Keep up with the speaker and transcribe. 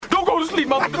sleep,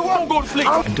 motherfucker. Don't go to sleep.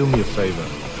 And do me a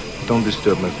favor. Don't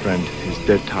disturb my friend. He's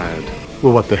dead tired.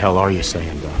 Well, what the hell are you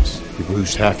saying, Docs? You've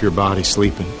lose half your body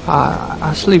sleeping?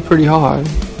 I sleep pretty hard.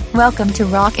 Welcome to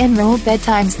Rock and Roll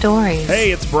Bedtime Stories.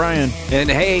 Hey, it's Brian. And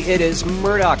hey, it is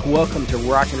Murdoch. Welcome to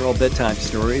Rock and Roll Bedtime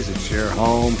Stories. It's your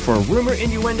home for rumor,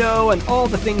 innuendo, and all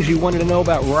the things you wanted to know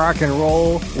about rock and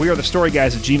roll. We are the story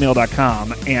guys at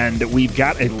gmail.com, and we've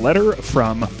got a letter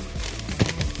from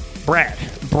Brad.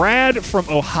 Brad from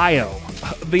Ohio.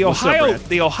 The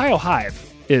Ohio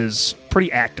Hive is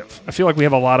pretty active. I feel like we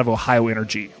have a lot of Ohio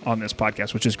energy on this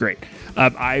podcast, which is great.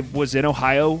 I was in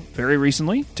Ohio very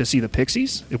recently to see the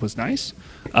Pixies. It was nice.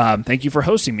 Thank you for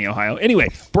hosting me, Ohio. Anyway,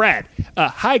 Brad,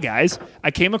 hi guys.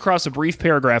 I came across a brief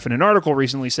paragraph in an article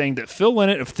recently saying that Phil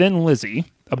Lynott of Thin Lizzy,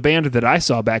 a band that I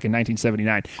saw back in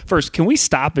 1979. First, can we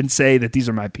stop and say that these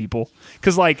are my people?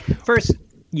 Because First,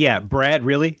 yeah, Brad,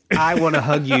 really? I want to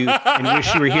hug you and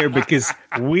wish you were here because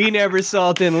we never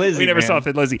saw Thin Lizzy. We never saw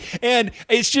Thin Lizzy. And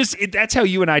it's just, that's how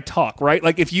you and I talk, right?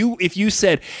 Like if you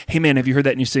said, hey man, have you heard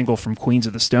that new single from Queens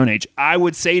of the Stone Age? I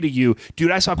would say to you,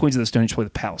 dude, I saw Queens of the Stone Age play the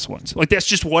Palace once. Like that's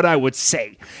just what I would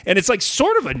say. And it's like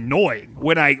sort of annoying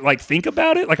when I like think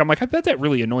about it. Like I'm like, I bet that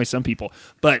really annoys some people.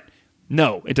 But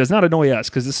no, it does not annoy us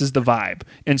because this is the vibe.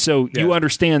 And so you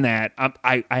understand that.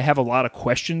 I have a lot of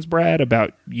questions, Brad,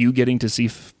 about you getting to see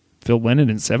Phil Lynott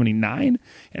in 79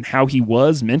 and how he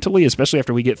was mentally, especially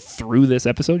after we get through this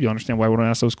episode. You'll understand why I want to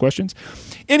ask those questions.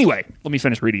 Anyway, let me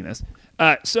finish reading this.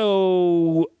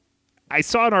 So I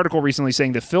saw an article recently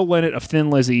saying that Phil Lynott of Thin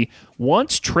Lizzy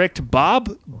once tricked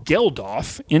Bob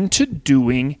Geldof into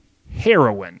doing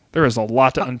heroin. There is a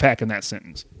lot to unpack in that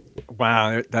sentence.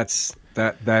 Wow,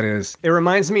 that is. It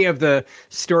reminds me of the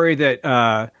story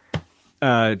that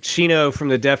Chino from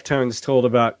the Deftones told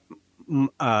about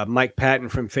Mike Patton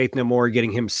from Faith No More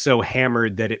getting him so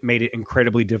hammered that it made it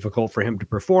incredibly difficult for him to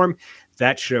perform.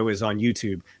 That show is on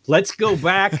YouTube. Let's go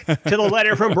back to the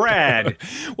letter from Brad.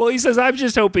 Well, he says, I'm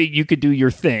just hoping you could do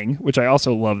your thing, which I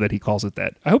also love that he calls it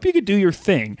that. I hope you could do your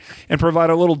thing and provide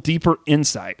a little deeper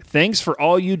insight. Thanks for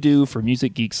all you do for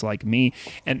music geeks like me.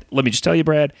 And let me just tell you,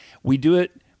 Brad, we do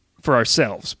it for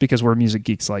ourselves because we're music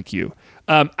geeks like you.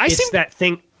 It's that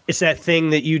thing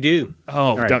that you do.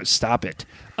 Oh, right. Don't stop it.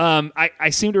 I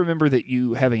seem to remember that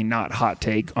you have a not hot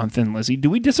take on Thin Lizzy.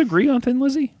 Do we disagree on Thin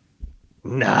Lizzy?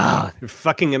 Nah, they're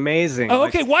fucking amazing. Oh,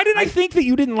 okay. Why did I think that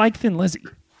you didn't like Thin Lizzy?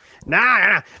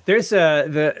 Nah. There's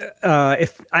I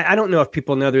don't know if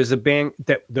people know, there's a band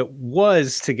that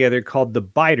was together called The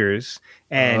Biters,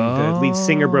 and the lead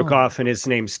singer broke off, and his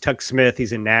name's Tuck Smith.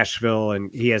 He's in Nashville,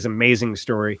 and he has an amazing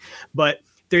story. But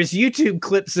there's YouTube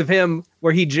clips of him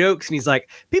where he jokes, and he's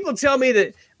like, people tell me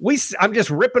that I'm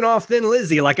just ripping off Thin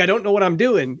Lizzy, like I don't know what I'm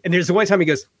doing. And there's one time he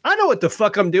goes, I know what the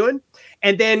fuck I'm doing.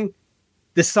 And then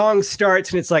the song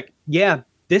starts, and it's like, yeah,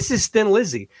 this is Thin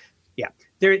Lizzy. Yeah,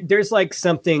 there's like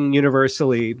something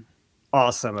universally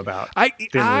awesome about Thin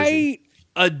Lizzy. I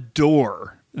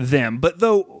adore them, but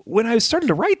though when I started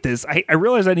to write this, I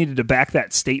realized I needed to back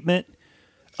that statement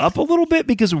up a little bit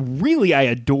because really I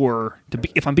adore,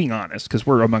 if I'm being honest, because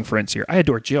we're among friends here, I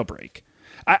adore Jailbreak.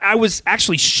 I was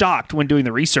actually shocked when doing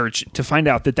the research to find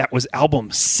out that was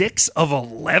album 6 of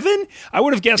 11. I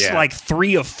would have guessed like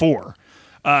 3 of 4.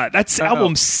 That's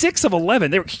album 6 of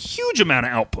 11. They're a huge amount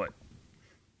of output.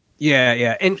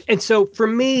 Yeah. And so for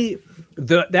me,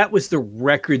 that was the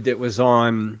record that was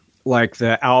on like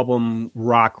the album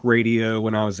rock radio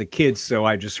when I was a kid. So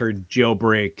I just heard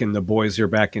Jailbreak and The Boys Are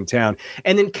Back in Town.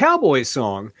 And then Cowboy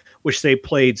Song, which they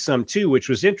played some too, which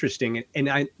was interesting.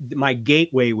 And my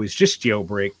gateway was just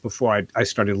Jailbreak before I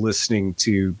started listening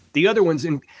to the other ones.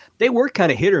 And they were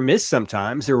kind of hit or miss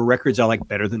sometimes. There were records I liked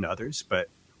better than others, but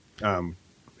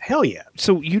hell yeah.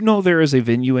 So there is a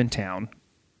venue in town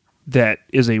that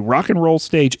is a rock and roll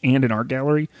stage and an art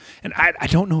gallery. And I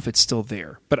don't know if it's still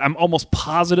there, but I'm almost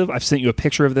positive. I've sent you a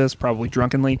picture of this, probably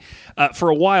drunkenly. For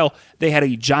a while, they had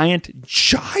a giant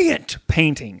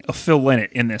painting of Phil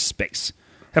Lynott in this space.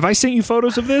 Have I sent you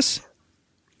photos of this?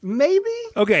 Maybe.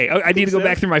 Okay, I need to go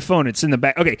back through my phone. It's in the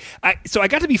back. Okay, so I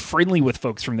got to be friendly with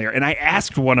folks from there, and I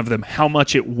asked one of them how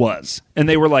much it was. And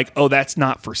they were like, oh, that's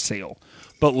not for sale,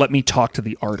 but let me talk to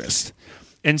the artist.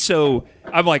 And so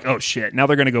I'm like, oh, shit. Now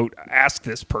they're going to go ask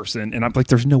this person. And I'm like,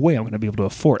 there's no way I'm going to be able to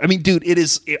afford it. I mean, dude, I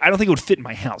don't think it would fit in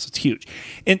my house. It's huge.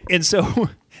 And so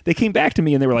they came back to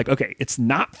me and they were like, okay, it's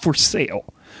not for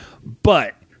sale.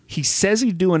 But he says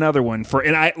he'd do another one for,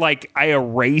 and I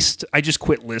just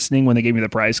quit listening when they gave me the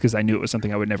price because I knew it was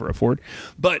something I would never afford.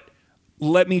 But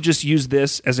let me just use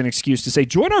this as an excuse to say,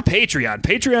 join our Patreon,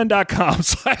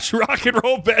 patreon.com/rock and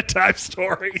roll bedtime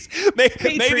stories.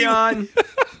 Patreon.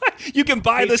 You can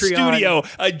buy the Patreon. studio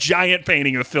a giant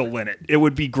painting of Phil Lynott. It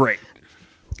would be great.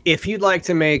 If you'd like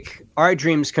to make our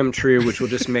dreams come true, which will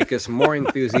just make us more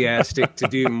enthusiastic to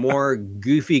do more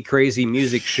goofy, crazy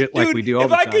music shit like Dude, we do all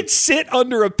the if time. I could sit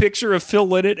under a picture of Phil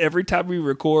Lynott every time we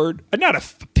record, not a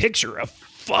picture, a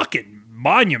fucking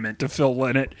monument to Phil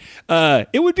Lynott,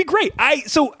 it would be great.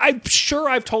 I'm sure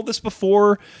I've told this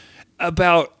before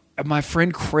about my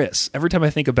friend Chris. Every time I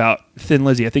think about Thin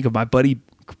Lizzy, I think of my buddy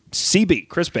CB,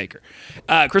 Chris Baker.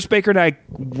 Chris Baker and I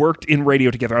worked in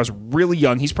radio together. I was really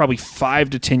young. He's probably 5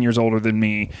 to 10 years older than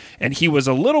me. And he was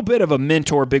a little bit of a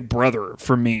mentor, big brother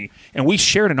for me. And we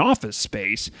shared an office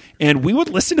space. And we would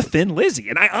listen to Thin Lizzy.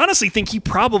 And I honestly think he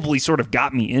probably sort of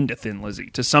got me into Thin Lizzy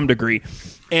to some degree.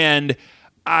 And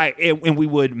we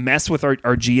would mess with our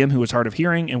GM, who was hard of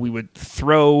hearing. And we would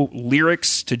throw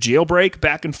lyrics to Jailbreak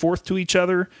back and forth to each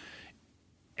other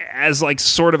as like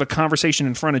sort of a conversation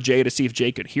in front of Jay to see if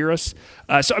Jay could hear us.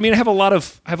 So I mean, I have a lot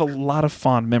of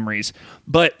fond memories.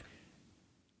 But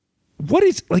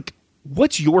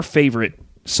what's your favorite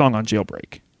song on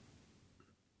Jailbreak?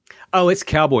 Oh, it's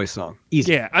Cowboy Song.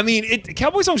 Easy. Yeah, I mean,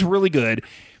 Cowboy Song's really good.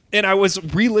 And I was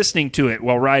re-listening to it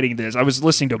while writing this. I was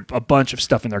listening to a bunch of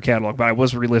stuff in their catalog, but I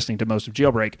was re-listening to most of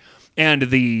Jailbreak. And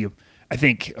I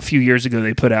think a few years ago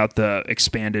they put out the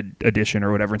expanded edition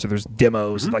or whatever, and so there's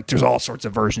demos, like there's all sorts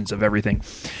of versions of everything.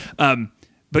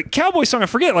 But Cowboy Song, I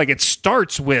forget, like it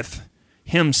starts with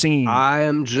him singing, I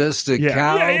am just a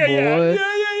cowboy.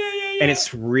 And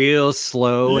it's real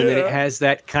slow, and then it has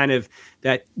that kind of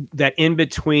that in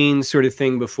between sort of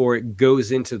thing before it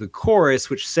goes into the chorus,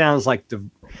 which sounds like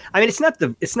it's not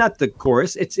the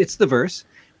chorus, it's the verse.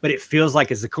 But it feels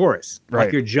like it's the chorus,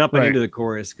 like you're jumping into the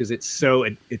chorus because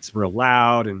it's real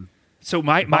loud and so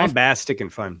my bombastic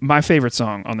and fun. My favorite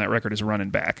song on that record is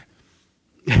 "Running Back."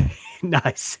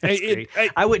 Nice, that's great.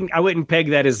 I wouldn't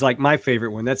peg that as like my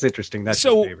favorite one. That's interesting. That's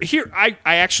so my favorite. Here I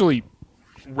actually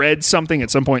read something at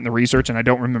some point in the research, and I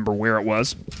don't remember where it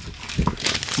was.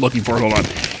 Looking for it, hold on.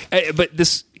 But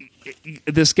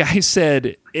this guy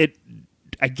said it.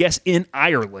 I guess in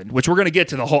Ireland, which we're going to get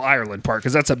to the whole Ireland part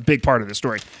because that's a big part of the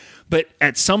story. But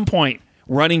at some point,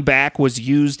 Running Back was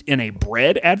used in a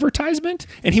bread advertisement.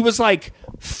 And he was like,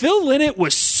 Phil Lynott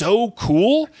was so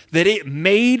cool that it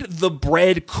made the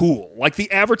bread cool. Like the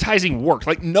advertising worked.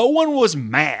 Like no one was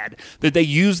mad that they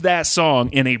used that song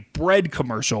in a bread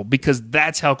commercial because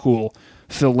that's how cool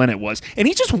Phil Lynott was. And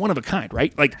he's just one of a kind,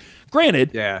 right? Like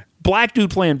granted, black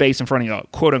dude playing bass in front of a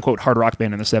quote unquote hard rock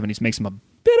band in the 70s makes him a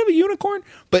bit of a unicorn,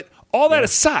 but all that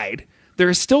aside, there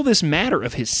is still this matter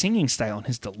of his singing style and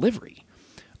his delivery.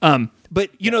 But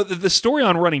you know, the story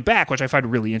on Running Back, which I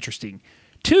find really interesting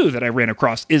too, that I ran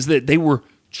across, is that they were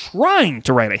trying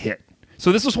to write a hit.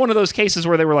 So this was one of those cases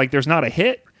where they were like, "There's not a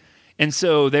hit," and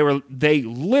so they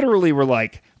literally were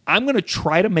like, "I'm going to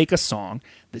try to make a song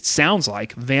that sounds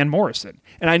like Van Morrison."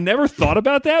 And I never thought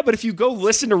about that, but if you go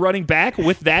listen to Running Back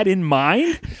with that in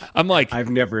mind, I'm like, I've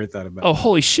never thought about oh,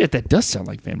 holy shit, that does sound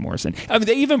like Van Morrison. I mean,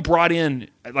 they even brought in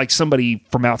like somebody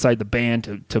from outside the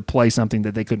band to play something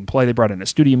that they couldn't play. They brought in a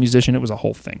studio musician. It was a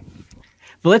whole thing.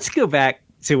 But let's go back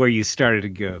to where you started to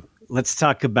go. Let's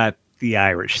talk about the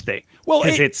Irish thing. Well,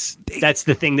 because that's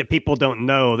the thing that people don't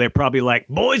know. They're probably like,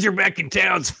 "Boys Are Back in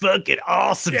Town's fucking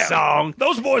awesome song."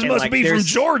 Those boys must be from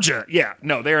Georgia. Yeah,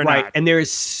 no, they're right. not. And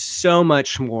there's so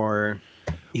much more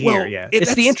here. Well,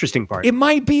 it's the interesting part. It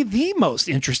might be the most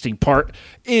interesting part.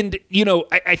 And you know,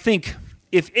 I think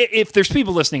if there's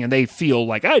people listening and they feel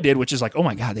like I did, which is like, oh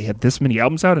my God, they had this many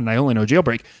albums out and I only know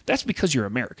Jailbreak, that's because you're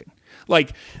American.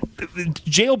 Like,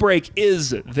 Jailbreak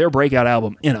is their breakout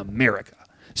album in America.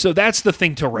 So that's the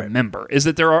thing to remember, is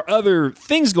that there are other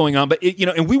things going on, but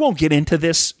and we won't get into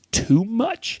this too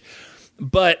much.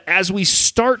 But as we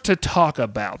start to talk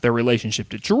about their relationship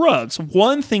to drugs,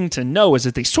 one thing to know is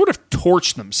that they sort of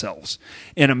torch themselves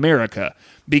in America,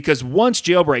 because once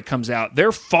Jailbreak comes out,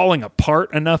 they're falling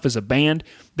apart enough as a band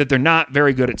that they're not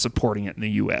very good at supporting it in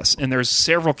the U.S. And there's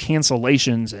several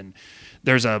cancellations, and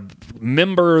there's a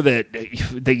member that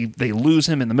they lose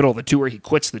him in the middle of the tour. He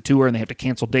quits the tour and they have to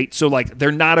cancel dates. So like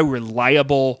they're not a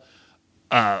reliable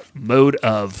mode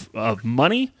of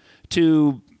money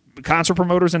to concert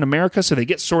promoters in America. So they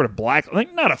get sort of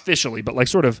not officially, but like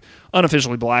sort of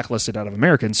unofficially blacklisted out of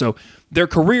America. And so their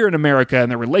career in America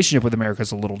and their relationship with America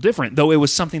is a little different, though it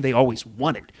was something they always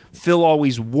wanted. Phil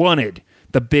always wanted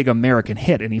the big American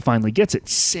hit, and he finally gets it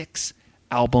 6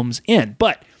 albums in.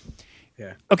 But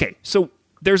okay, so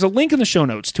there's a link in the show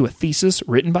notes to a thesis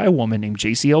written by a woman named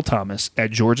JCL Thomas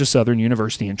at Georgia Southern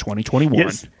University in 2021.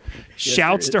 Yes.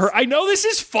 Shouts to her. I know this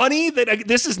is funny that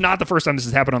this is not the first time this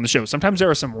has happened on the show. Sometimes there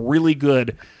are some really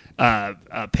good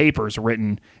papers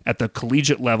written at the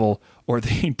collegiate level or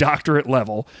the doctorate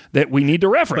level that we need to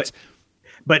reference.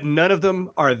 But none of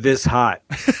them are this hot.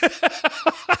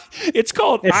 It's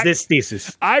called this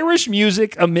thesis. Irish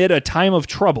Music Amid a Time of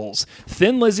Troubles.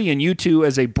 Thin Lizzy and U2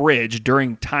 as a Bridge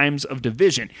During Times of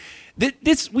Division.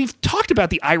 We've talked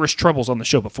about the Irish Troubles on the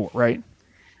show before, right?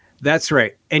 That's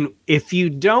right. And if you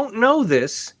don't know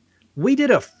this, we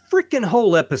did a freaking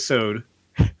whole episode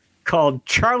called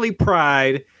Charlie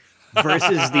Pride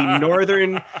versus the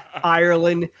Northern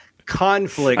Ireland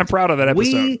conflict. I'm proud of that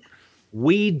episode.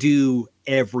 We do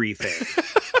everything.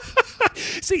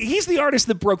 See, he's the artist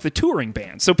that broke the touring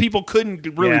ban, so people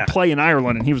couldn't really play in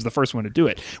Ireland, and he was the first one to do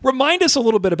it. Remind us a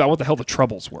little bit about what the hell the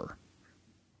Troubles were.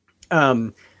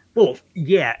 Well,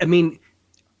 yeah, I mean,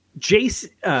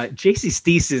 JC's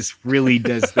thesis really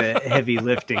does the heavy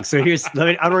lifting. So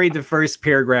I'll read the first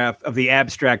paragraph of the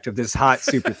abstract of this hot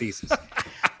super thesis.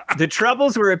 The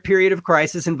Troubles were a period of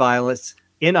crisis and violence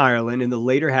in Ireland in the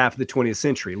later half of the 20th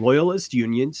century. Loyalist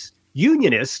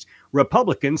Unionists,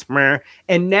 Republicans,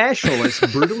 and Nationalists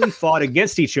brutally fought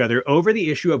against each other over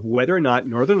the issue of whether or not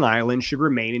Northern Ireland should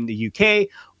remain in the UK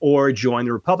or join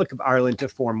the Republic of Ireland to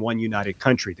form one united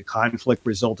country. The conflict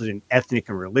resulted in ethnic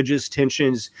and religious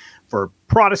tensions for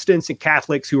Protestants and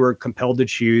Catholics who were compelled to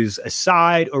choose a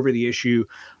side over the issue,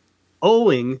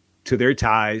 owing to their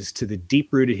ties to the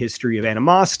deep-rooted history of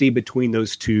animosity between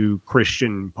those two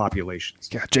Christian populations.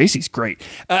 Yeah, JC's great.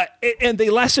 And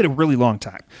they lasted a really long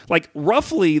time. Like,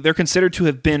 roughly, they're considered to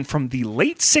have been from the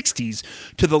late 60s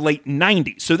to the late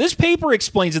 90s. So this paper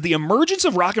explains that the emergence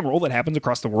of rock and roll that happens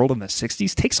across the world in the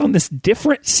 60s takes on this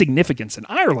different significance in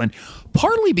Ireland,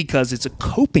 partly because it's a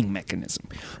coping mechanism.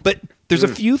 But there's a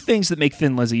few things that make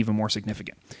Thin Lizzy even more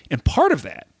significant. And part of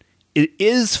that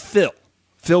is Phil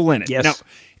Lynott. Yes. Now,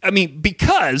 I mean,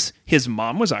 because his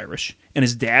mom was Irish and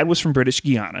his dad was from British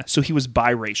Guiana, so he was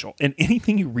biracial. And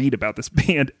anything you read about this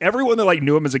band, everyone that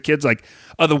knew him as a kid's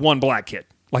the one black kid,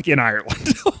 in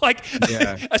Ireland,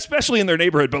 especially in their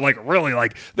neighborhood. But really,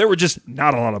 there were just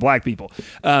not a lot of black people.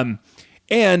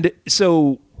 And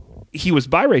so he was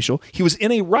biracial. He was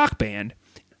in a rock band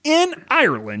in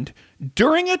Ireland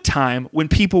during a time when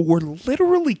people were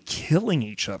literally killing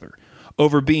each other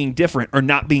over being different or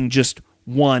not being just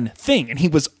one thing. And he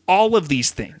was all of these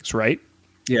things, right?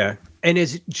 Yeah. And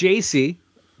as JC,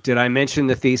 did I mention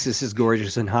the thesis is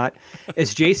gorgeous and hot?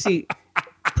 As JC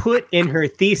put in her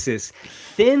thesis,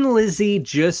 Thin Lizzy,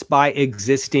 just by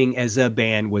existing as a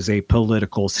band, was a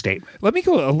political statement. Let me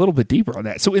go a little bit deeper on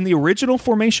that. So in the original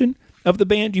formation of the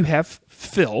band, you have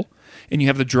Phil, and you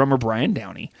have the drummer Brian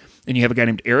Downey, and you have a guy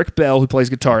named Eric Bell who plays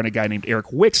guitar, and a guy named Eric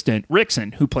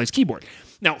Rickson who plays keyboard.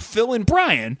 Now, Phil and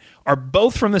Brian are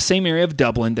both from the same area of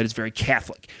Dublin that is very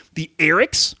Catholic. The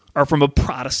Erics are from a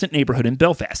Protestant neighborhood in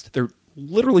Belfast. They're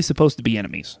literally supposed to be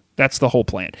enemies. That's the whole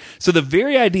plan. So the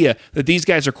very idea that these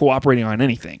guys are cooperating on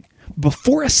anything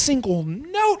before a single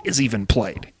note is even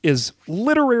played is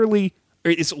literally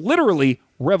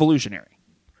revolutionary.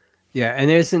 Yeah, and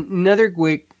there's another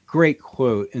great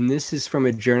quote, and this is from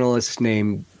a journalist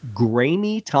named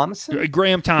Graham Thompson.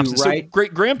 Graham Thompson.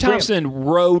 Graham Thompson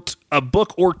wrote a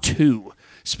book or two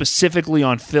specifically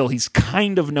on Phil. He's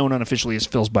kind of known unofficially as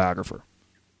Phil's biographer.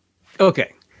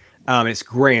 Okay. It's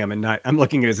Graham, and I'm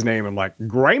looking at his name. I'm like,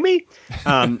 Grammy?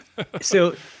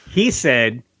 So he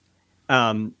said,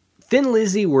 Thin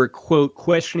Lizzy were, quote,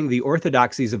 questioning the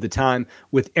orthodoxies of the time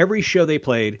with every show they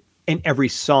played and every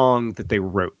song that they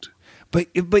wrote. But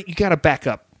you got to back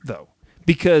up, though,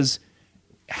 because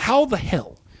how the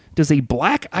hell does a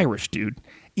black Irish dude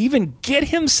even get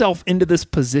himself into this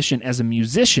position as a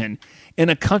musician in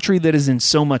a country that is in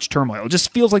so much turmoil? It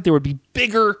just feels like there would be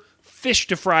bigger fish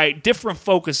to fry, different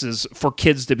focuses for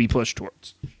kids to be pushed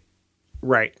towards.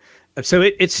 Right. So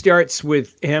it starts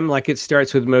with him like it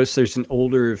starts with most. There's an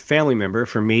older family member.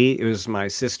 For me, it was my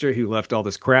sister who left all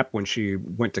this crap when she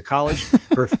went to college.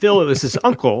 For Phil, it was his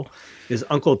uncle. His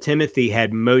uncle Timothy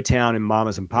had Motown and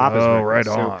Mamas and Papas. Oh, right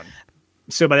on.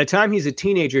 So by the time he's a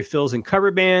teenager, Phil's in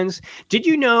cover bands. Did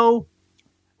you know,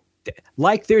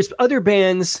 there's other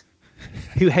bands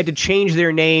who had to change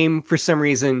their name for some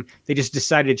reason. They just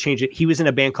decided to change it. He was in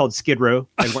a band called Skid Row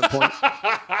at one point.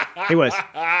 He was.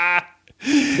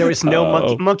 There was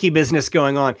no monkey business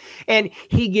going on. And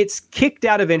he gets kicked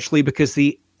out eventually because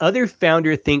the other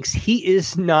founder thinks he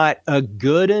is not a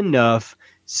good enough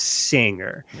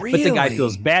singer. But the guy Really?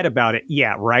 feels bad about it.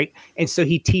 Yeah, right. And so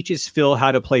he teaches Phil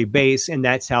how to play bass, and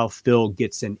that's how Phil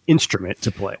gets an instrument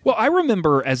to play. Well, I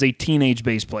remember as a teenage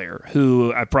bass player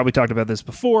who, I probably talked about this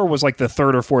before, was like the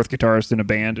third or fourth guitarist in a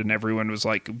band, and everyone was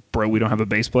like, bro, we don't have a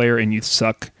bass player and you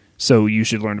suck, so you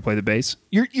should learn to play the bass.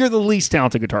 You're the least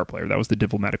talented guitar player. That was the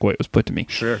diplomatic way it was put to me.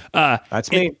 Sure.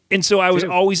 That's me. And so I was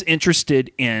too. always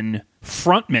interested in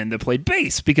frontmen that played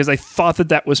bass because I thought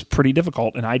that was pretty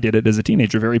difficult, and I did it as a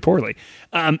teenager very poorly.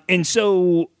 And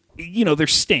so,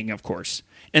 there's Sting, of course.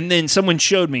 And then someone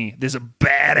showed me there's a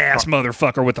badass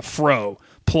motherfucker with a fro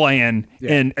playing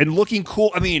and looking cool.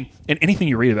 I mean, and anything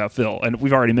you read about Phil, and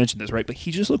we've already mentioned this, right? But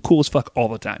he just looked cool as fuck all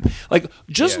the time. Like,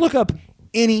 just look up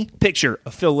any picture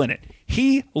of Phil Lynott.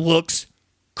 He looks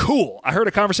cool. I heard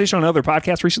a conversation on another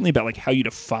podcast recently about like how you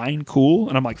define cool,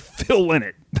 and I'm like, Phil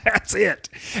Lynott, that's it.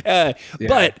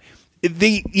 But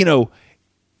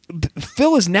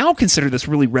Phil is now considered this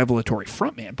really revelatory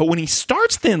frontman. But when he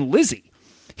starts Thin Lizzy,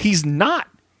 he's not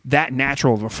that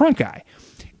natural of a front guy.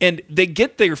 And they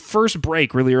get their first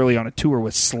break really early on a tour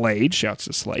with Slade. Shouts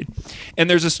to Slade. And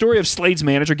there's a story of Slade's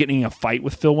manager getting in a fight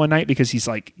with Phil one night because he's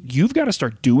like, you've got to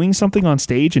start doing something on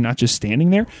stage and not just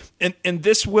standing there. And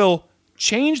this will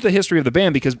change the history of the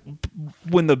band because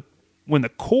when the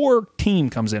core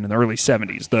team comes in the early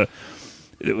 70s,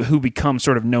 who become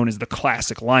sort of known as the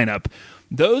classic lineup,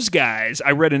 those guys,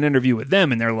 I read an interview with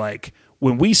them and they're like,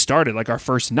 when we started, like our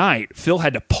first night, Phil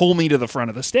had to pull me to the front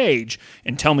of the stage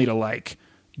and tell me to like,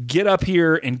 get up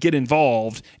here and get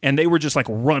involved, and they were just like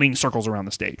running circles around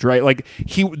the stage, right? Like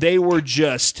they were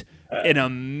just an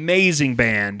amazing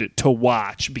band to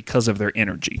watch because of their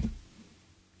energy.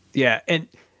 Yeah, and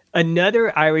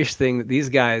another Irish thing that these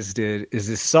guys did is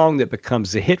this song that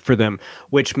becomes a hit for them,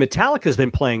 which Metallica's been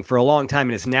playing for a long time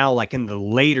and is now like in the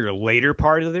later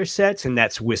part of their sets, and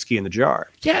that's Whiskey in the Jar.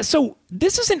 Yeah, so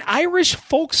this is an Irish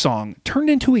folk song turned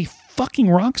into a fucking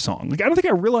rock song. Like I don't think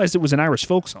I realized it was an Irish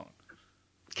folk song.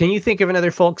 Can you think of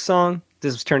another folk song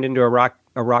this was turned into a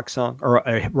rock song or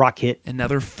a rock hit?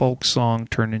 Another folk song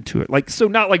turned into it. Like, so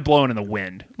not like Blowing in the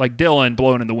Wind. Like Dylan,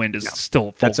 Blowing in the Wind is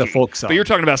still folky. That's a folk song. But you're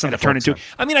talking about something that turned into... song.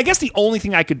 I mean, I guess the only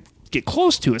thing I could get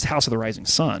close to is House of the Rising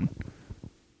Sun.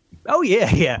 Oh,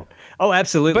 yeah. Oh,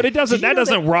 absolutely. But it doesn't. That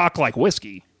doesn't rock like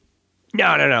Whiskey.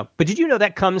 No. But did you know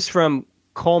that comes from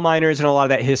coal miners, and a lot of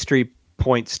that history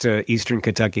points to Eastern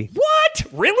Kentucky? What?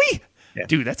 Really? Yeah.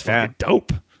 Dude, that's fucking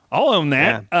dope. I'll own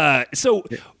that.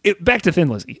 Yeah. Back to Thin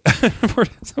Lizzy.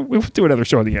 We'll do another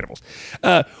show on the animals.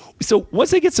 So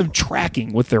once they get some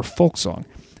tracking with their folk song,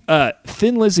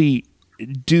 Thin Lizzy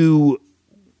do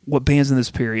what bands in this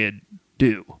period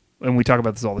do. And we talk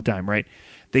about this all the time, right?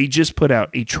 They just put out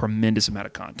a tremendous amount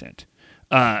of content.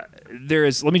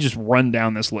 Let me just run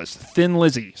down this list. Thin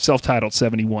Lizzy, self-titled,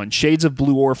 71. Shades of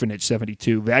Blue Orphanage,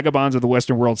 72. Vagabonds of the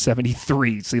Western World,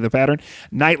 73. See the pattern?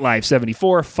 Nightlife,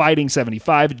 74. Fighting,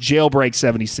 75. Jailbreak,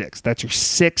 76. That's your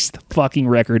sixth fucking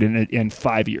record in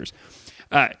 5 years.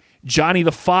 Johnny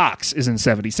the Fox is in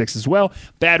 76 as well.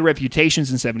 Bad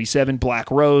Reputations in 77. Black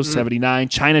Rose, 79.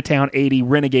 Chinatown, 80.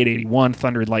 Renegade, 81.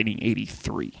 Thunder and Lightning,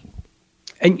 83.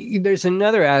 And there's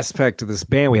another aspect of this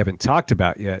band we haven't talked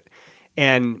about yet.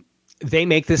 And they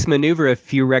make this maneuver a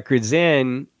few records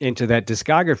into that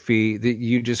discography that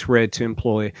you just read to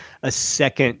employ a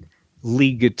second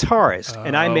lead guitarist.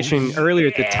 And I mentioned earlier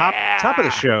at the top of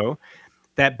the show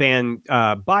that band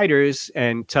Biters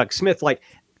and Tuck Smith, like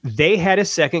they had a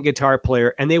second guitar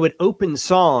player, and they would open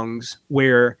songs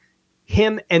where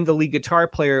him and the lead guitar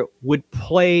player would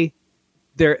play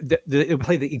they would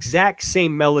play the exact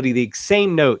same melody, the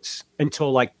same notes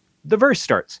until like the verse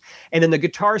starts. And then the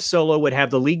guitar solo would have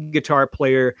the lead guitar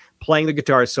player playing the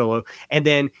guitar solo. And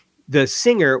then the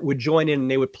singer would join in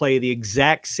and they would play the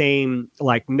exact same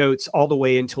like notes all the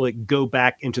way until it go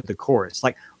back into the chorus,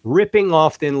 like ripping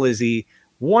off Thin Lizzy,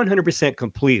 100%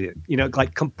 completed,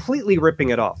 like completely ripping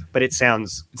it off, but it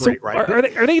sounds great, right?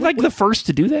 Are they like the first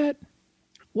to do that?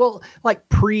 Well, like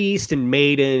Priest and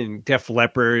Maiden and Def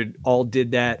Leppard all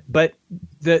did that. But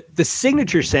the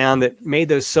signature sound that made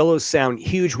those solos sound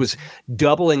huge was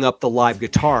doubling up the live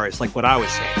guitars, like what I was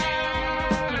saying.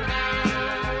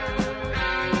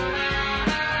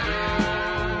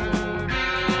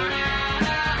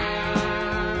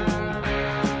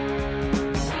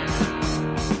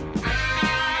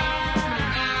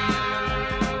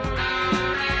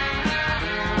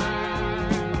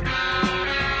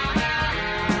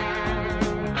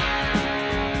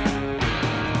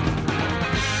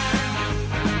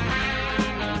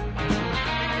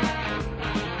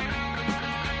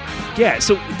 Yeah,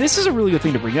 so this is a really good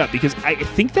thing to bring up because I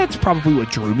think that's probably what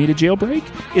drew me to Jailbreak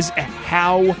is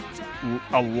how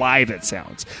alive it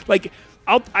sounds. Like,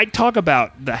 I talk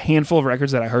about the handful of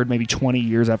records that I heard maybe 20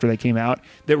 years after they came out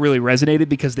that really resonated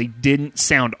because they didn't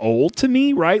sound old to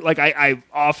me, right? Like, I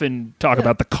often talk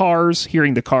about the Cars,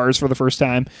 hearing the Cars for the first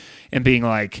time and being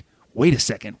like, wait a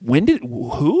second, when did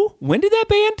that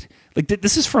band? Like,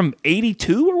 this is from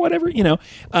 82 or whatever, you know?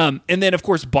 And then, of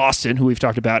course, Boston, who we've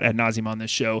talked about ad nauseum on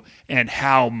this show, and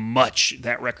how much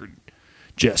that record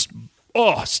just,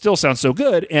 still sounds so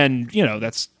good. And, you know,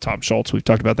 that's Tom Schultz. We've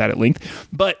talked about that at length.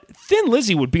 But Thin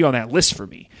Lizzy would be on that list for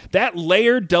me. That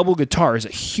layered double guitar is a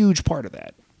huge part of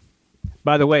that.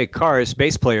 By the way, Cars,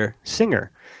 bass player,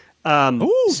 singer.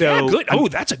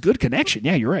 Good. That's a good connection.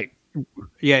 Yeah, you're right.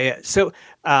 Yeah. So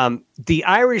the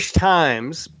Irish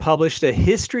Times published a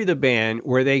history of the band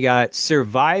where they got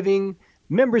surviving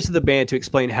members of the band to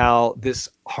explain how this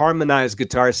harmonized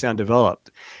guitar sound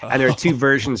developed. And there are two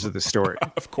versions of the story.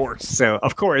 Of course. So,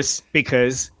 of course,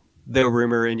 because the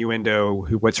rumor, innuendo,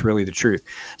 what's really the truth.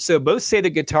 So both say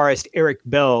the guitarist Eric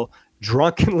Bell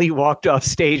drunkenly walked off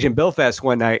stage in Belfast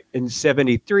one night in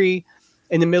 73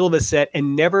 in the middle of a set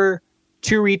and never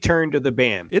to return to the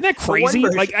band. Isn't that crazy?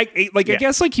 I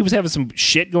guess like he was having some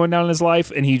shit going down in his life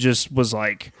and he just was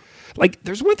like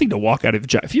there's one thing to walk out of a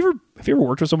job. Have you ever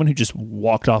worked with someone who just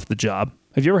walked off the job?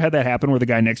 Have you ever had that happen where the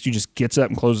guy next to you just gets up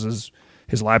and closes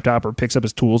his laptop or picks up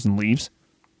his tools and leaves?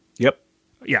 Yep.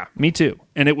 Yeah, me too.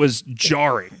 And it was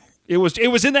jarring. It was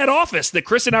in that office that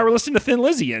Chris and I were listening to Thin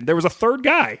Lizzy in. There was a third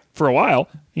guy for a while.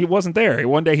 He wasn't there.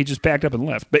 One day he just packed up and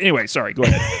left. But anyway, sorry, go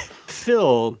ahead.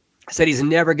 Phil said he's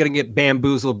never going to get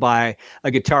bamboozled by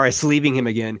a guitarist leaving him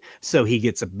again, so he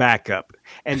gets a backup.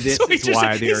 And this is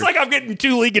why he's like, I'm getting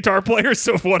two lead guitar players,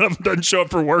 so if one of them doesn't show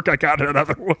up for work, I got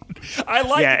another one.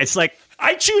 It's like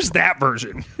I choose that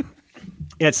version.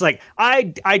 It's like,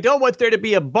 I don't want there to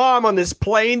be a bomb on this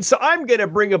plane, so I'm going to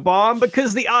bring a bomb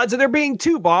because the odds of there being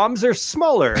two bombs are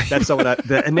smaller. That's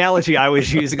the analogy I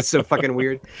was using. It's so fucking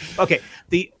weird. Okay,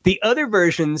 the other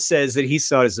version says that he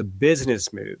saw it as a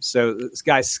business move. So this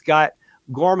guy, Scott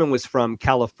Gorman, was from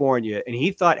California, and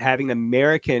he thought having an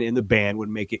American in the band would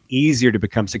make it easier to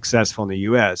become successful in the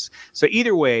U.S. So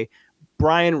either way,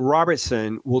 Brian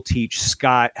Robertson will teach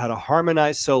Scott how to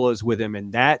harmonize solos with him,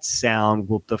 and that sound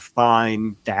will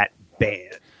define that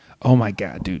band. Oh my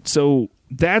God, dude. So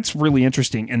that's really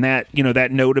interesting. And that, you know,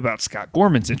 that note about Scott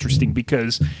Gorman's interesting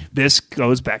because this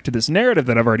goes back to this narrative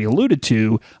that I've already alluded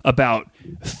to about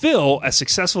Phil, as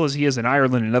successful as he is in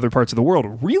Ireland and other parts of the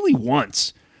world, really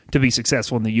wants to be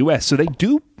successful in the US. So they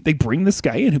bring this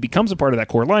guy in who becomes a part of that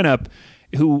core lineup,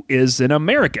 who is an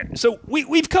American. So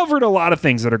we've covered a lot of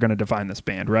things that are going to define this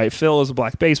band, right? Phil is a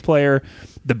black bass player.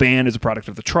 The band is a product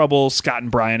of the Troubles. Scott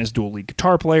and Brian as dual lead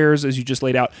guitar players, as you just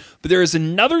laid out. But there is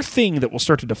another thing that will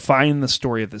start to define the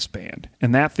story of this band.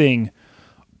 And that thing,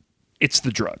 it's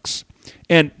the drugs.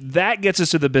 And that gets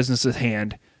us to the business at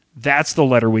hand. That's the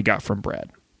letter we got from Brad.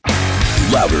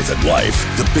 Louder Than Life,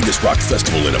 the biggest rock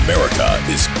festival in America,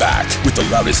 is back with the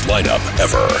loudest lineup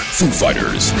ever. Foo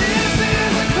Fighters,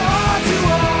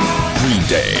 Green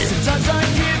Day,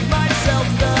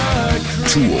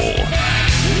 Tool,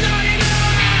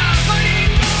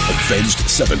 Avenged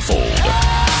Sevenfold,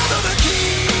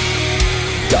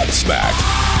 Godsmack,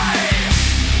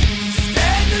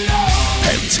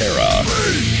 Pantera,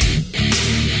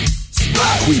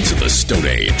 Queens of the Stone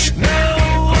Age,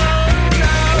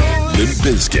 Limp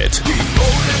Bizkit,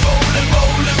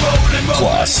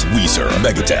 plus Weezer,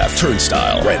 Megadeth,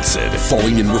 Turnstile, Rancid,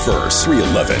 Falling in Reverse,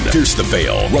 311, Pierce the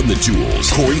Veil, Run the Jewels,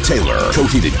 Corey Taylor,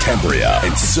 Coheed Cambria,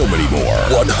 and so many more.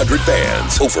 100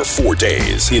 bands over 4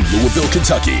 days in Louisville,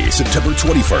 Kentucky, September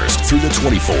 21st through the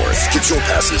 24th. Get your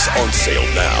passes on sale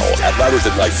now at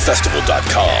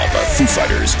louderthanlifefestival.com. Foo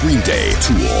Fighters, Green Day,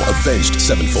 Tool, Avenged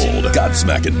Sevenfold,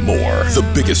 Godsmack, and more. The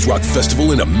biggest rock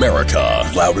festival in America.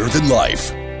 Louder Than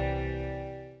Life.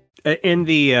 In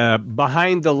the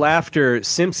Behind the Laughter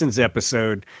Simpsons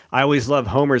episode, I always love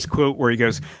Homer's quote where he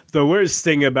goes, "The worst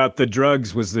thing about the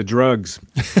drugs was the drugs."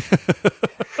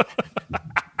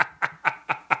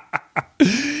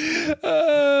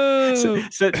 So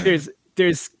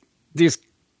there's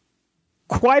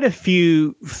quite a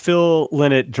few Phil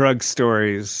Lynott drug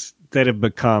stories that have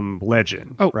become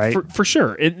legend, right? For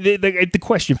sure. The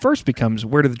question first becomes,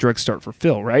 where did the drugs start for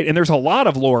Phil, right? And there's a lot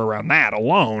of lore around that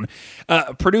alone.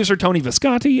 Producer Tony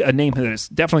Visconti, a name that has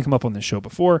definitely come up on this show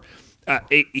before,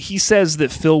 he says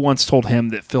that Phil once told him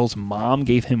that Phil's mom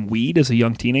gave him weed as a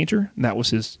young teenager. And that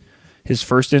was his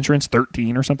first entrance,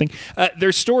 13 or something.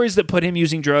 There's stories that put him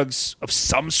using drugs of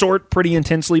some sort pretty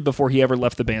intensely before he ever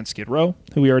left the band Skid Row,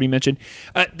 who we already mentioned.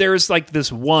 There's like this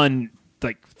one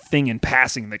thing in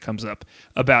passing that comes up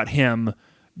about him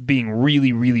being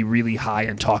really, really, really high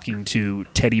and talking to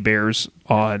teddy bears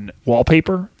on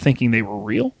wallpaper, thinking they were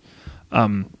real.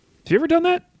 Have you ever done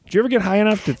that? Did you ever get high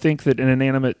enough to think that an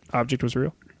inanimate object was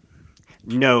real?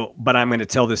 No, but I'm going to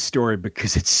tell this story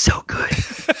because it's so good.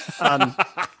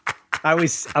 I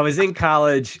was in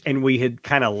college and we had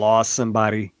kind of lost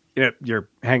somebody. You're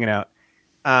hanging out.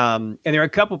 And there were a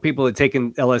couple people that had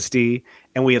taken LSD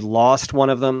and we had lost one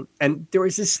of them. And there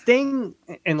was this thing,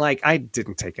 and like, I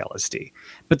didn't take LSD,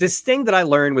 but this thing that I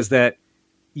learned was that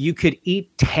you could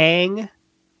eat Tang,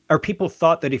 or people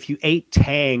thought that if you ate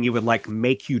Tang, it would like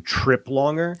make you trip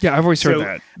longer. Yeah, I've always heard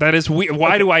that. That is weird.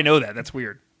 Why do I know that? That's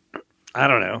weird. I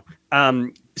don't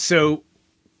know. So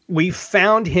we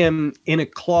found him in a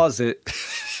closet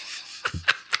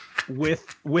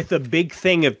with a big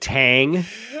thing of Tang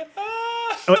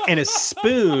and a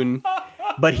spoon,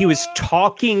 but he was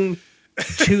talking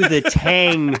to the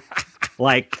Tang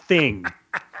like thing.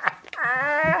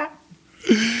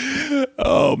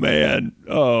 Oh man.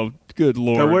 Oh, good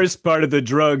Lord. The worst part of the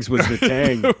drugs was the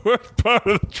Tang. The worst part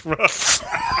of the drugs.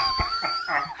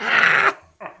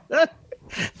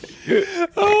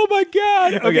 Oh my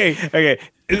God. Okay.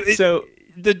 So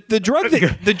the drug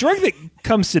that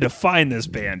comes to define this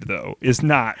band though is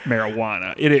not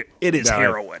marijuana. It is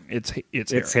heroin.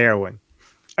 It's heroin.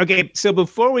 Okay, so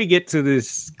before we get to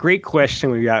this great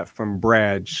question we got from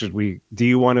Brad, do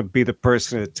you want to be the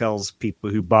person that tells people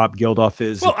who Bob Geldof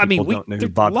is? Well, I mean, don't know who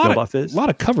Bob Geldof is. A lot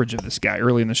of coverage of this guy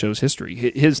early in the show's history.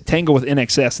 His tango with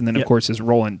NXS, and then of course his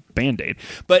role in Band-Aid.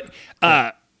 But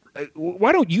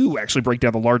why don't you actually break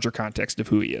down the larger context of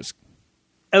who he is?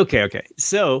 Okay.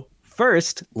 So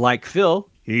first, like Phil,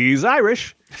 he's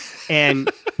Irish,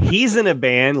 and he's in a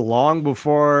band long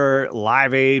before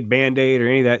Live Aid, Band-Aid, or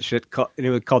any of that shit. It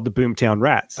was called the Boomtown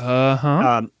Rats.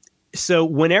 So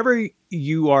whenever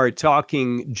you are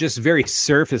talking just very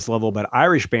surface level about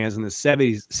Irish bands in the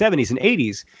 70s and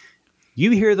 80s,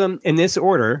 you hear them in this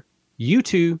order: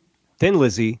 U2, Thin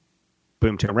Lizzy,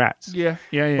 Boomtown Rats. Yeah.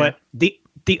 But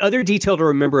the other detail to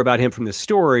remember about him from the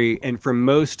story, and from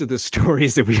most of the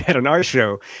stories that we had on our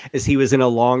show, is he was in a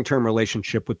long-term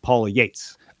relationship with Paula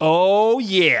Yates. Oh,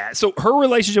 yeah. So her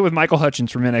relationship with Michael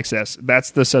Hutchence from NXS,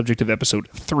 that's the subject of episode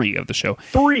 3 of the show.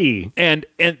 3. And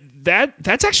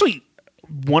that's actually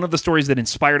one of the stories that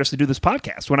inspired us to do this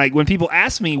podcast. When people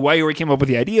ask me why we came up with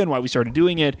the idea and why we started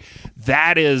doing it,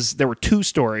 there were 2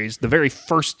 stories. The very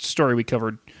first story we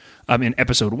covered in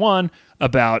episode 1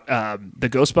 about the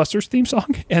Ghostbusters theme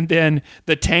song, and then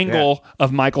the tangle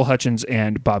of Michael Hutchence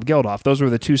and Bob Geldof. Those were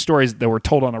the 2 stories that were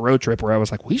told on a road trip where I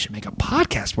was like, we should make a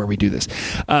podcast where we do this.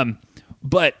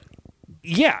 But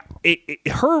yeah,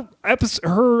 her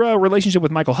relationship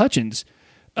with Michael Hutchence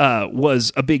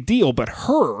was a big deal, but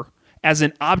her as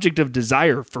an object of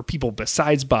desire for people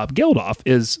besides Bob Geldof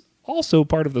is also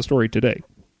part of the story today.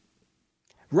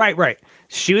 Right.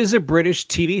 She was a British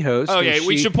TV host. Oh, yeah.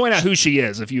 We should point out who she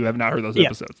is if you have not heard those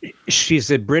episodes. She's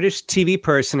a British TV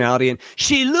personality, and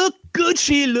she looked good.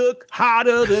 She looked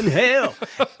hotter than hell.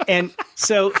 And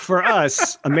so for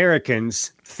us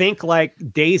Americans, think like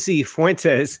Daisy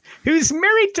Fuentes, who's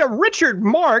married to Richard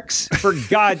Marx, for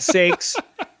God's sakes.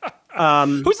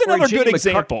 Who's another good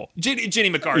example? Jenny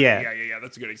McCarthy. Yeah.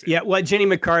 That's a good example. Yeah, well, Jenny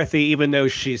McCarthy, even though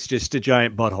she's just a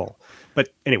giant butthole. But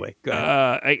anyway, go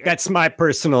ahead. That's my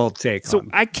personal take on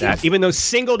that. Even though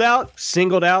singled out,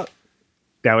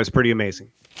 that was pretty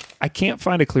amazing. I can't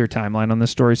find a clear timeline on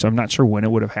this story, so I'm not sure when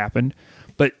it would have happened.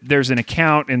 But there's an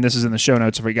account, and this is in the show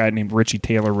notes, of a guy named Richie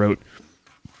Taylor wrote.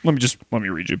 Let me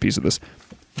read you a piece of this.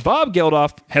 Bob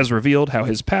Geldof has revealed how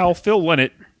his pal Phil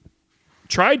Lynott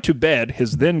tried to bed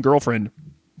his then girlfriend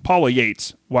Paula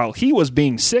Yates while he was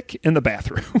being sick in the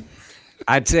bathroom.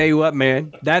 I tell you what,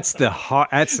 man, that's a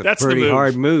pretty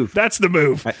hard move. That's the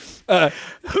move.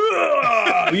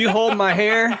 Will you hold my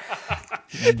hair?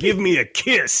 Give me a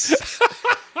kiss.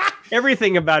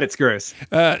 Everything about it's gross.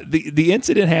 The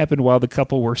incident happened while the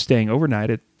couple were staying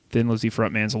overnight at Thin Lizzy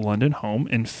frontman's London home,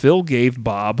 and Phil gave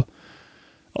Bob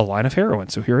a line of heroin.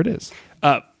 So here it is.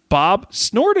 Bob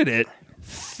snorted it,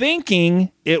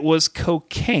 thinking it was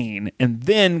cocaine, and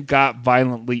then got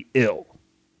violently ill.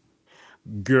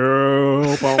 Girl,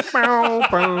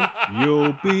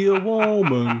 you'll be a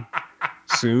woman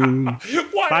soon.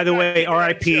 By the way,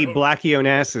 R.I.P. Blackie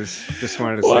Onassis. Just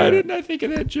wanted to say. Why didn't I think of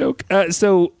that joke?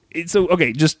 So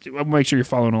okay, just make sure you're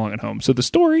following along at home. So the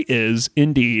story is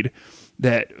indeed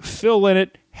that Phil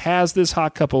Lynott has this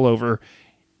hot couple over.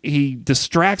 He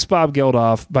distracts Bob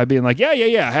Geldof by being like,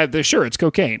 yeah, sure, it's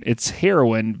cocaine. It's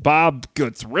heroin. Bob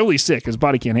gets really sick. His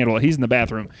body can't handle it. He's in the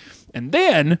bathroom. And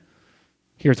then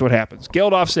Here's what happens.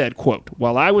 Geldof said, quote,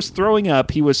 "While I was throwing up,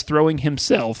 he was throwing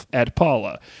himself at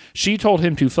Paula. She told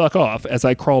him to fuck off as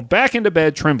I crawled back into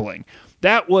bed trembling.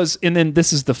 That was," and then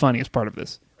this is the funniest part of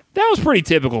this, "that was pretty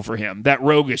typical for him, that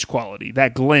roguish quality,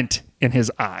 that glint in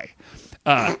his eye."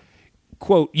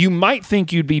 Quote, "You might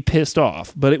think you'd be pissed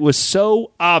off, but it was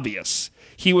so obvious."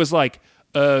 He was like,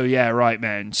 "Oh, yeah, right,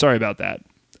 man. Sorry about that."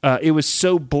 It was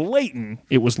so blatant,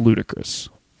 it was ludicrous.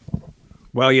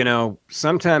 Well,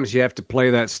 sometimes you have to play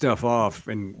that stuff off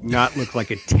and not look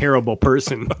like a terrible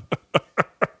person.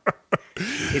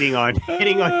 hitting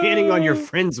on your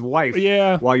friend's wife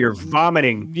while you're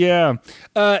vomiting. Yeah.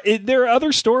 There are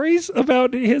other stories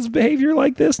about his behavior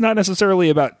like this, not necessarily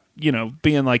about,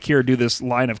 being like, here, do this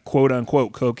line of quote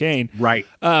unquote cocaine. Right.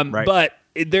 Right. But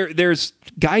there's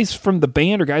guys from the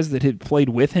band or guys that had played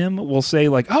with him will say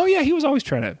like, oh yeah, he was always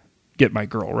trying to get my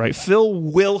girl, right? Phil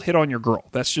will hit on your girl.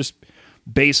 That's just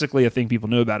basically a thing people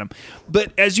know about him.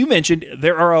 But as you mentioned,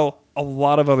 there are a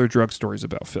lot of other drug stories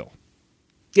about Phil.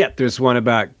 Yeah, there's one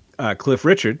about Cliff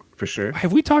Richard, for sure.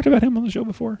 Have we talked about him on the show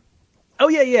before? Oh,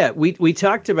 yeah. We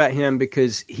talked about him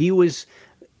because he is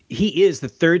the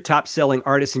third top-selling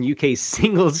artist in UK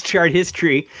singles chart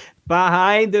history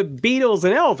behind the Beatles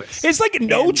and Elvis. It's like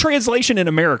no translation in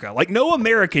America. Like no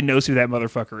American knows who that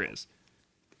motherfucker is.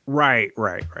 Right.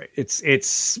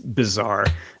 It's bizarre.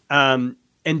 And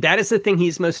that is the thing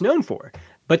he's most known for.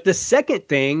 But the second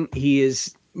thing he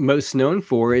is most known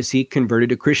for is he converted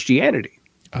to Christianity.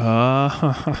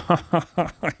 Yeah,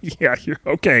 you're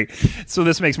okay. So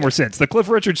this makes more sense. The Cliff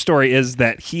Richard story is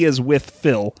that he is with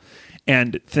Phil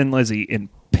and Thin Lizzy in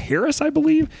Paris, I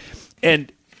believe.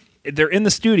 And they're in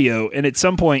the studio. And at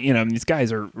some point, these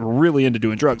guys are really into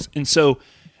doing drugs. And so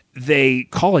they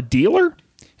call a dealer.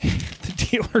 The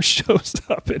dealer shows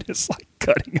up and is like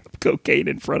cutting up cocaine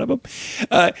in front of him.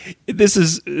 This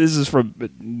is from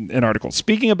an article.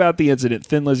 Speaking about the incident,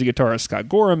 Thin Lizzy guitarist Scott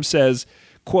Gorham says,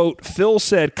 quote, "Phil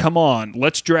said, 'Come on,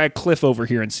 let's drag Cliff over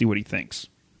here and see what he thinks.'"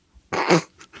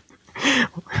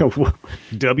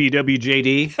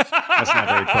 WWJD? That's not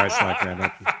very Christ-like,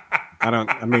 man. I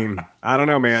don't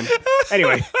know, man.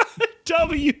 Anyway.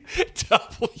 WWJD.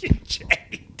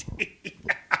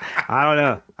 I don't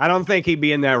know. I don't think he'd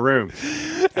be in that room.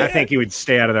 I think he would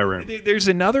stay out of that room. There's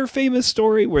another famous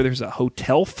story where there's a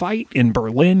hotel fight in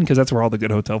Berlin, because that's where all the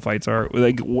good hotel fights are.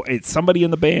 Like, it's somebody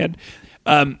in the band.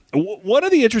 One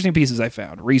of the interesting pieces I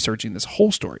found researching this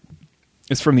whole story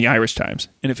is from the Irish Times,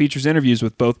 and it features interviews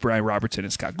with both Brian Robertson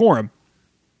and Scott Gorham.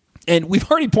 And we've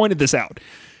already pointed this out,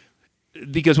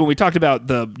 because when we talked about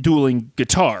the dueling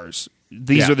guitars,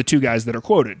 these are the two guys that are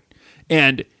quoted.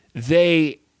 And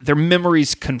their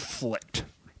memories conflict,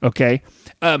 okay?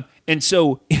 And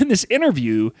so in this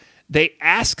interview, they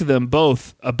ask them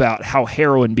both about how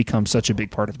heroin becomes such a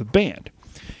big part of the band.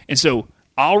 And so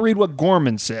I'll read what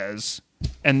Gorman says,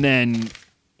 and then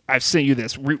I've sent you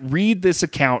this. Read this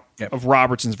account of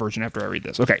Robertson's version after I read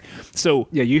this. Okay, so...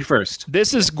 Yeah, you first.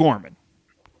 This is Gorman.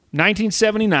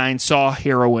 1979 saw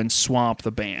heroin swamp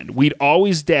the band. We'd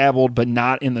always dabbled, but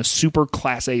not in the super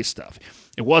Class A stuff.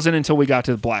 It wasn't until we got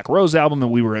to the Black Rose album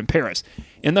and we were in Paris.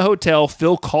 In the hotel,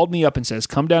 Phil called me up and says,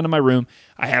 "Come down to my room.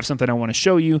 I have something I want to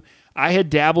show you." I had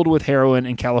dabbled with heroin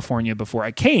in California before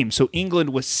I came, so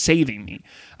England was saving me.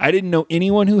 I didn't know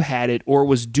anyone who had it or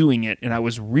was doing it, and I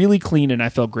was really clean and I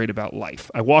felt great about life.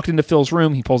 I walked into Phil's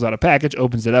room. He pulls out a package,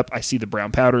 opens it up. I see the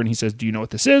brown powder, and he says, "Do you know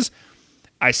what this is?"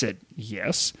 I said,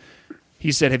 "Yes."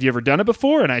 He said, "Have you ever done it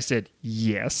before?" And I said,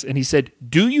 "Yes." And he said,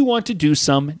 "Do you want to do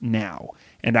some now?"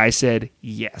 And I said,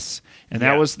 "Yes." And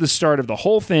that was the start of the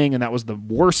whole thing, and that was the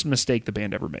worst mistake the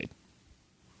band ever made.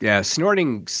 Yeah,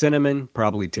 snorting cinnamon,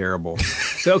 probably terrible.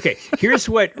 So, okay, here's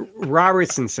what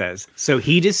Robertson says. So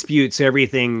he disputes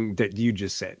everything that you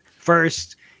just said.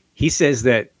 First, he says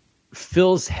that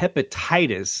Phil's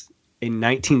hepatitis in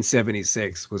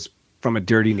 1976 was from a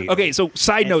dirty needle. Okay, so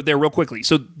side note there real quickly.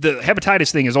 So the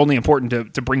hepatitis thing is only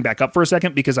important to bring back up for a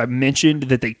second because I mentioned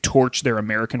that they torch their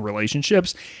American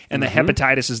relationships, and the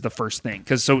hepatitis is the first thing.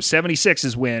 Because so 76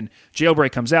 is when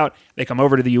Jailbreak comes out, they come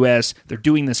over to the U.S., they're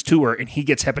doing this tour, and he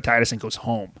gets hepatitis and goes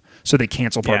home. So they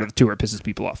cancel part of the tour. It pisses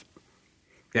people off.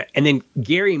 Yeah, and then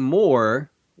Gary Moore,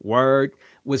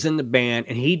 was in the band,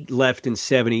 and he left in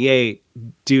 78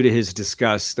 due to his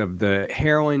disgust of the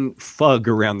heroin fug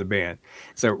around the band.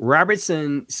 So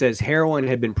Robertson says heroin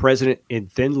had been present in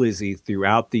Thin Lizzy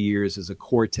throughout the years as a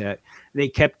quartet. They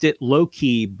kept it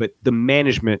low-key, but the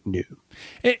management knew.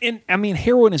 And I mean,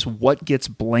 heroin is what gets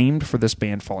blamed for this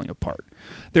band falling apart.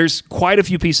 There's quite a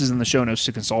few pieces in the show notes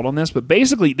to consult on this, but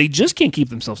basically they just can't keep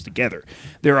themselves together.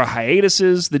 There are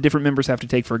hiatuses the different members have to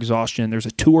take for exhaustion. There's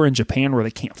a tour in Japan where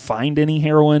they can't find any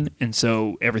heroin, and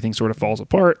so everything sort of falls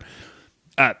apart.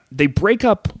 They break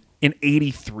up in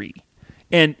 83.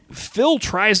 And Phil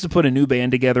tries to put a new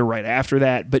band together right after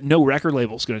that, but no record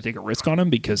label is going to take a risk on him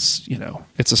because,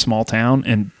 it's a small town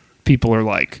and people are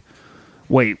like,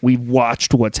 wait, we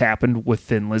watched what's happened with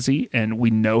Thin Lizzy and we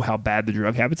know how bad the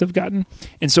drug habits have gotten.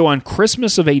 And so on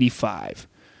Christmas of 85,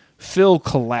 Phil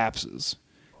collapses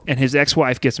and his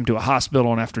ex-wife gets him to a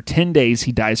hospital, and after 10 days,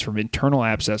 he dies from internal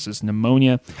abscesses,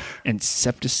 pneumonia, and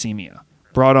septicemia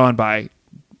brought on by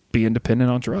being dependent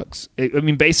on drugs.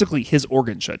 Basically his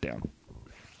organs shut down.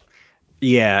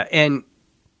 Yeah, and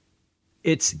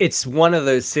it's one of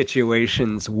those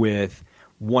situations with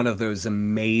one of those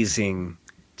amazing,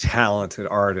 talented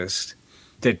artists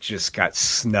that just got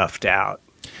snuffed out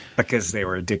because they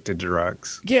were addicted to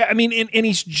drugs. Yeah, and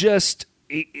he's just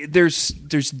there's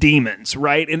demons,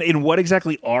 right? And what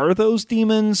exactly are those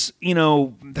demons?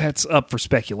 That's up for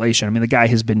speculation. The guy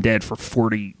has been dead for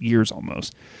 40 years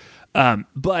almost.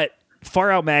 But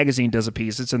Far Out Magazine does a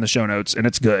piece. It's in the show notes, and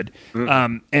it's good.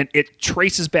 And it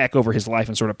traces back over his life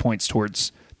and sort of points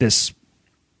towards this,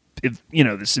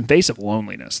 this invasive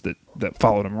loneliness that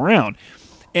followed him around.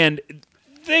 And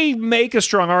they make a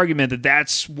strong argument that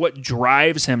that's what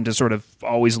drives him to sort of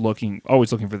always looking for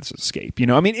this escape.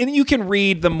 And you can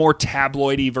read the more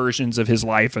tabloidy versions of his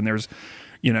life, and there's,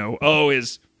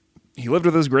 he lived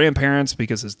with his grandparents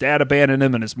because his dad abandoned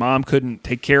him and his mom couldn't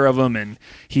take care of him. And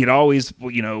he had always,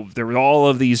 there were all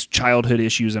of these childhood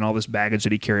issues and all this baggage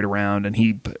that he carried around. And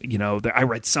I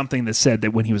read something that said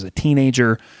that when he was a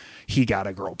teenager, he got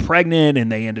a girl pregnant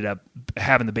and they ended up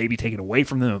having the baby taken away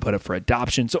from them and put up for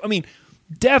adoption. So,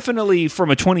 definitely from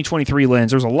a 2023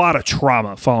 lens, there's a lot of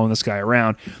trauma following this guy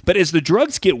around. But as the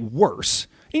drugs get worse,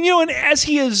 and as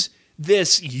he is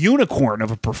this unicorn of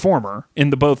a performer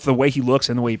in both the way he looks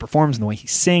and the way he performs and the way he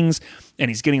sings, and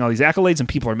he's getting all these accolades and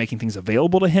people are making things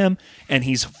available to him, and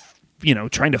he's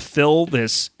trying to fill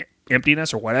this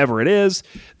emptiness or whatever it is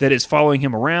that is following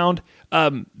him around.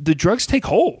 The drugs take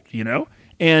hold,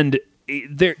 and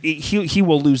he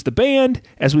will lose the band,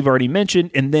 as we've already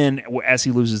mentioned, and then as he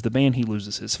loses the band, he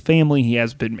loses his family. He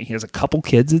has a couple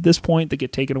kids at this point that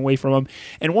get taken away from him.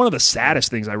 And one of the saddest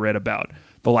things I read about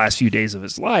the last few days of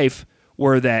his life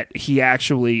were that he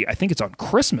actually, I think it's on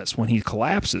Christmas when he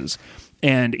collapses,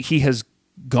 and he has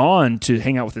gone to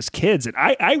hang out with his kids. And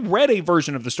I read a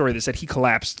version of the story that said he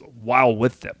collapsed while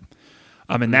with them.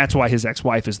 And that's why his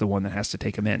ex-wife is the one that has to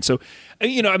take him in. So,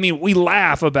 we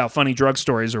laugh about funny drug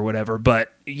stories or whatever,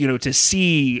 but, to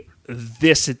see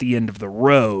this at the end of the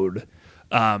road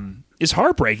is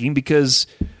heartbreaking because,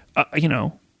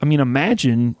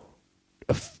 imagine,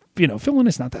 Phil Lynott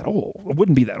is not that old. It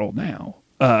wouldn't be that old now.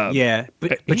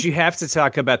 But you have to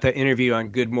talk about the interview on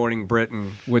Good Morning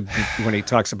Britain when he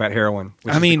talks about heroin,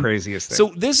 which is the craziest thing.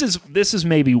 So this is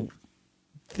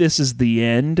the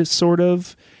end, sort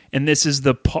of, and this is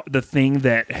the thing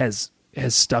that has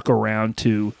stuck around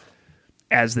to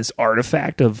as this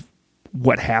artifact of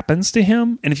what happens to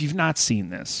him. And if you've not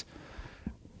seen this,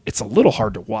 it's a little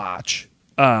hard to watch.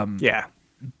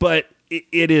 But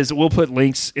it is. We'll put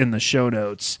links in the show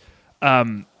notes.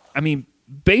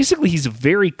 Basically, he's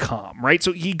very calm, right?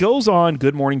 So he goes on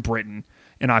Good Morning Britain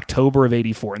in October of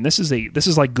 '84, and this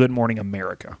is like Good Morning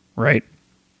America, right?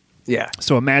 Yeah.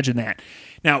 So imagine that.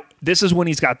 Now, this is when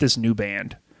he's got this new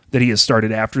band that he has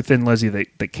started after Thin Lizzy.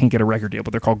 They can't get a record deal,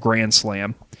 but they're called Grand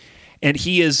Slam, and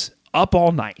he is up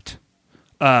all night.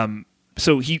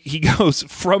 So he goes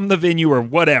from the venue or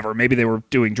whatever. Maybe they were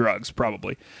doing drugs,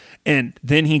 probably, and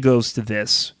then he goes to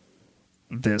this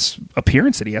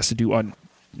appearance that he has to do on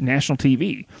national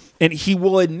TV, and he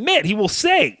will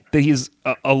say that he's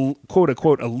a quote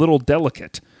unquote a little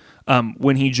delicate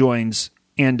when he joins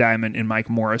Ann Diamond and Mike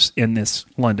Morris in this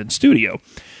London studio.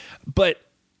 But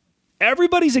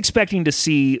everybody's expecting to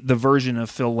see the version of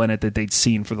Phil Lynott that they'd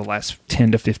seen for the last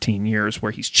 10 to 15 years,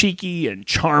 where he's cheeky and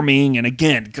charming, and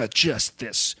again got just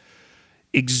this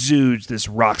exudes this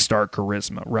rock star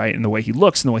charisma, right? And the way he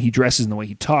looks and the way he dresses and the way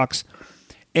he talks.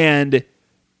 And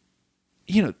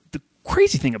the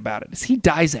crazy thing about it is he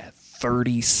dies at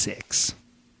 36.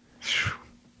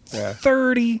 Yeah.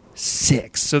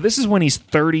 36. So this is when he's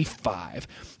 35.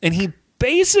 And he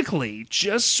basically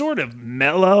just sort of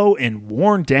mellow and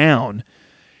worn down.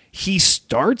 They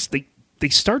start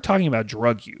talking about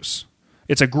drug use.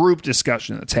 It's a group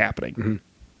discussion that's happening. Mm-hmm.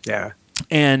 Yeah.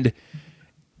 And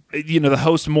the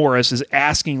host Morris is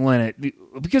asking Lynott,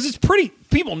 because it's pretty,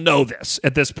 people know this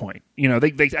at this point. I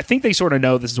think they sort of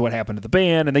know this is what happened to the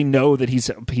band, and they know that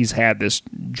he's had this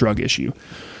drug issue.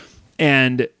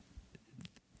 And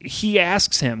he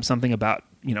asks him something about,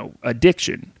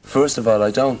 addiction. First of all,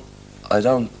 I don't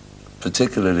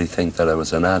particularly think that I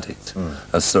was an addict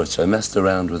as such. I messed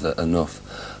around with it enough,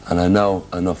 and I know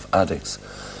enough addicts.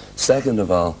 Second of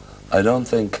all, I don't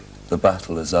think the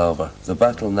battle is over. The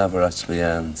battle never actually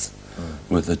ends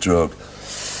with the drug.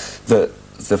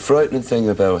 The frightening thing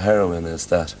about heroin is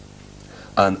that,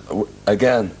 and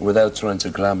again, without trying to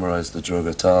glamorize the drug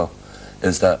at all,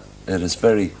 is that it is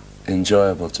very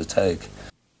enjoyable to take.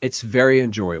 It's very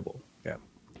enjoyable, yeah.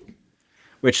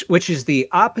 Which is the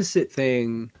opposite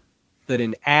thing that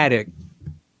an addict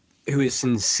who is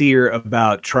sincere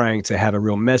about trying to have a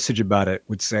real message about it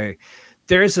would say.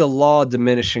 There's a law of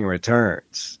diminishing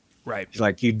returns. Right. It's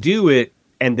like you do it,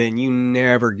 and then you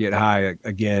never get high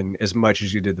again as much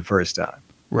as you did the first time.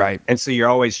 Right. And so you're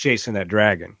always chasing that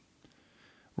dragon.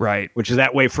 Right. Which is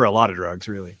that way for a lot of drugs,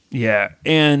 really. Yeah.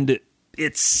 And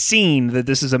it's seen that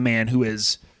this is a man who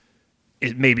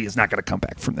maybe is not going to come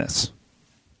back from this.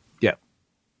 Yeah.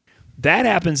 That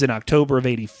happens in October of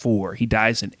 84. He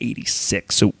dies in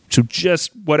 86. So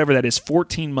just whatever that is,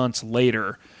 14 months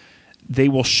later, they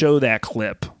will show that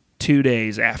clip 2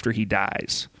 days after he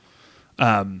dies.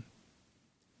 And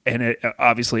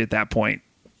obviously at that point,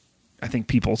 I think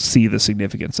people see the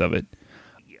significance of it.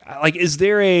 Like, is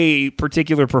there a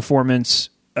particular performance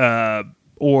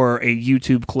or a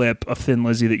YouTube clip of Thin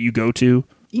Lizzy that you go to?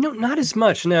 Not as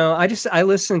much. No, I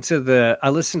listen to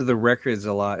the records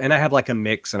a lot, and I have like a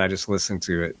mix, and I just listen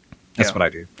to it. That's what I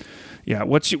do. Yeah.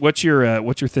 What's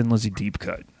your Thin Lizzy deep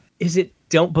cut? Is it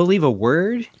 "Don't Believe a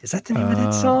Word"? Is that the name of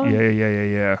that song?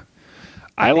 Yeah.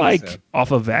 I like so.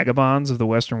 Off of Vagabonds of the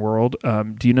Western World.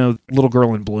 Do you know Little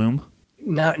Girl in Bloom?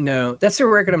 No. That's a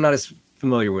record I'm not as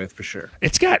familiar with, for sure.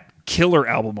 It's got killer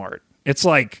album art. It's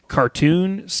like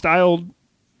cartoon styled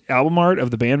album art of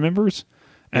the band members,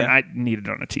 and I need it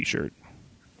on a t-shirt.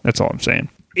 That's all I'm saying.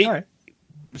 All right.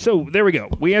 So there we go.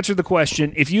 We answered the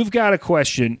question. If you've got a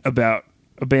question about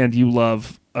a band you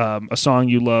love, a song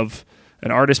you love, an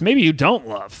artist maybe you don't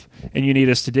love, and you need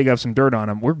us to dig up some dirt on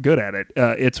them, we're good at it.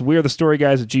 It's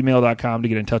wearethestoryguys@gmail.com to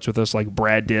get in touch with us like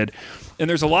Brad did. And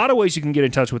there's a lot of ways you can get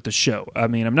in touch with the show. I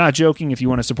mean, I'm not joking. If you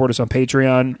want to support us on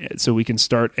Patreon so we can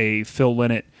start a Phil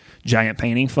Lynott giant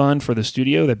painting fund for the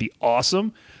studio, that'd be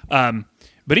awesome.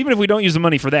 But even if we don't use the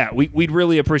money for that, we'd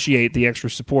really appreciate the extra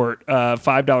support. $5,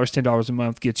 $10 a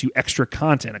month gets you extra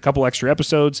content, a couple extra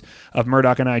episodes of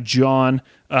Murdoch and I, John,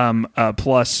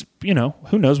 plus, who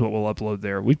knows what we'll upload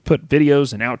there. We put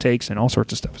videos and outtakes and all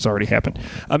sorts of stuff. It's already happened.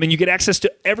 And you get access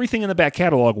to everything in the back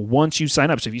catalog once you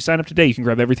sign up. So if you sign up today, you can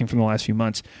grab everything from the last few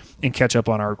months and catch up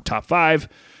on our top 5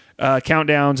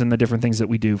 countdowns and the different things that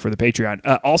we do for the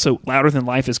Patreon. Also, Louder Than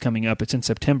Life is coming up. It's in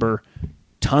September.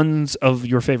 Tons of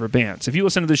your favorite bands. If you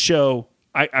listen to this show,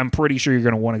 I'm pretty sure you're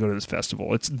going to want to go to this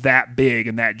festival. It's that big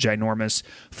and that ginormous.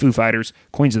 Foo Fighters,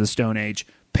 Queens of the Stone Age,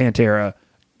 Pantera,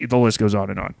 the list goes on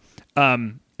and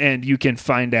on. And you can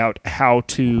find out how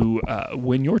to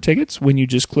win your tickets when you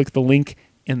just click the link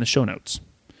in the show notes.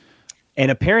 And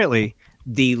apparently,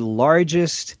 the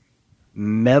largest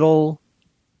metal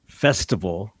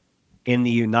festival in the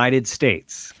United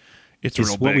States is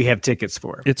real what we have tickets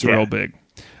for. It's real big.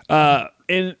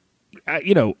 And I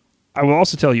will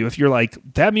also tell you, if you're like,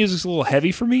 that music's a little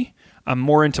heavy for me, I'm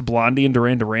more into Blondie and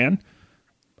Duran Duran,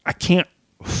 I can't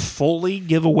fully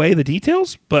give away the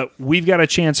details, but we've got a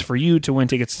chance for you to win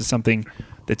tickets to something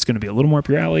that's going to be a little more up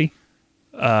your alley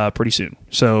pretty soon.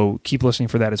 So keep listening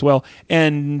for that as well.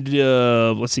 And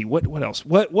let's see, what else?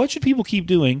 What should people keep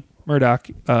doing, Murdoch,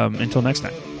 until next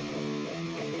time?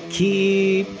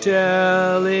 Keep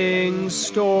telling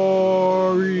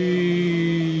stories.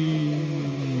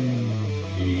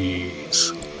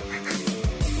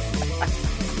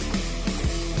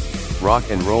 Rock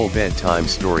and Roll Bedtime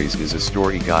Stories is a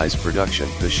Story Guys production.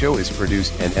 The show is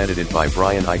produced and edited by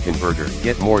Brian Eichenberger.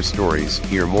 Get more stories,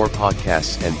 hear more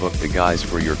podcasts, and book the guys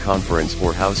for your conference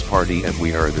or house party at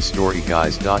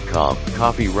wearethestoryguys.com.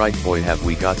 Copyright Boy Have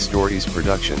We Got Stories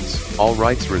Productions. All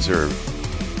rights reserved.